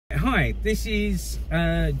Hi, this is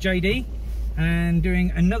JD and doing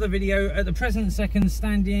another video at the present second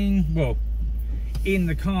standing, well, in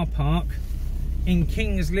the car park in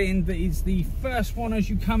Kings Lynn. That is the first one as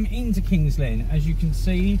you come into Kings Lynn. As you can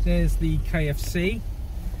see, there's the KFC,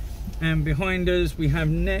 and behind us we have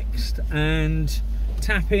Next and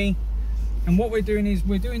Tappy. And what we're doing is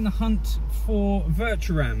we're doing the hunt for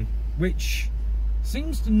VIRTUAM, which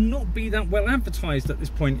seems to not be that well advertised at this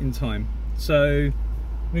point in time. So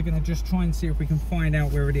we're going to just try and see if we can find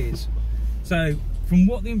out where it is. So from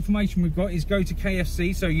what the information we've got is go to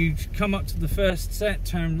KFC. So you come up to the first set,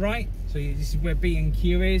 turn right. So this is where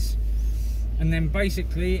B&Q is. And then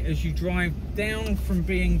basically as you drive down from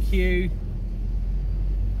B&Q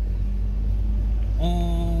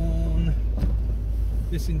on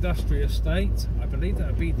this industrial estate, I believe that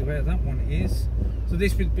would be where that one is. So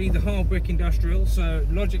this would be the hard brick industrial. So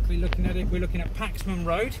logically looking at it, we're looking at Paxman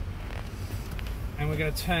Road. And we're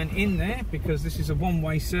going to turn in there because this is a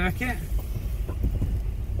one-way circuit.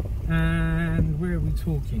 And where are we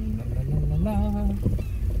talking? La, la, la, la.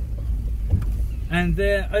 And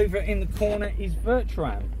there over in the corner is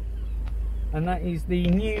VIRTUAM. And that is the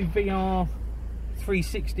new VR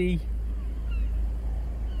 360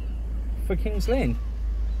 for Kings Lynn.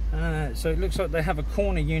 So it looks like they have a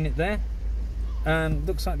corner unit there.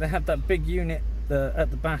 Looks like they have that big unit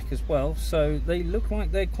at the back as well. So they look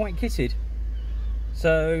like they're quite kitted.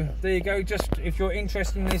 So there you go. Just if you're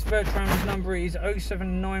interested in this, VIRTUAM's number is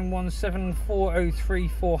 07917 403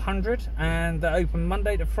 400, and they're open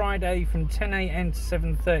Monday to Friday from 10 AM to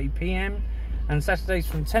 7:30 PM and Saturdays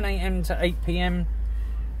from 10 AM to 8 PM.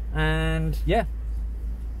 And yeah,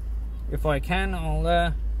 if I can,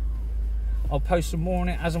 I'll post some more on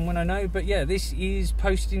it as and when I know. But yeah, this is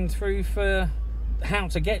posting through for how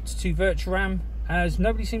to get to VIRTUAM, as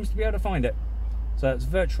nobody seems to be able to find it. So it's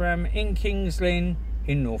VIRTUAM in Kings Lynn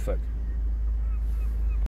in Norfolk.